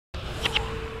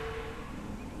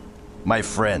My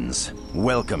friends,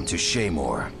 welcome to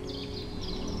Shaymore.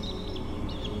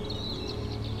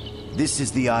 This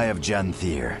is the Eye of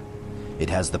Janthir. It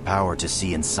has the power to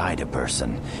see inside a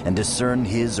person and discern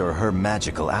his or her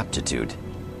magical aptitude.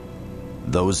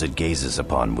 Those it gazes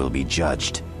upon will be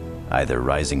judged, either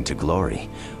rising to glory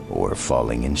or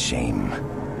falling in shame.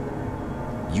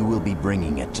 You will be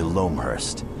bringing it to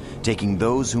Loamhurst, taking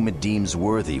those whom it deems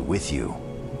worthy with you.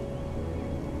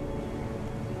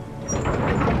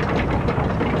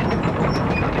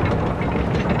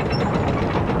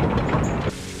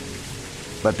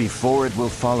 But before it will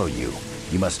follow you,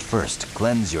 you must first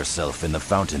cleanse yourself in the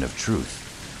Fountain of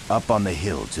Truth, up on the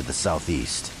hill to the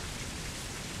southeast.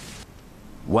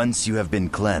 Once you have been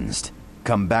cleansed,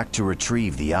 come back to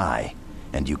retrieve the eye,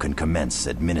 and you can commence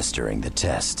administering the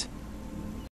test.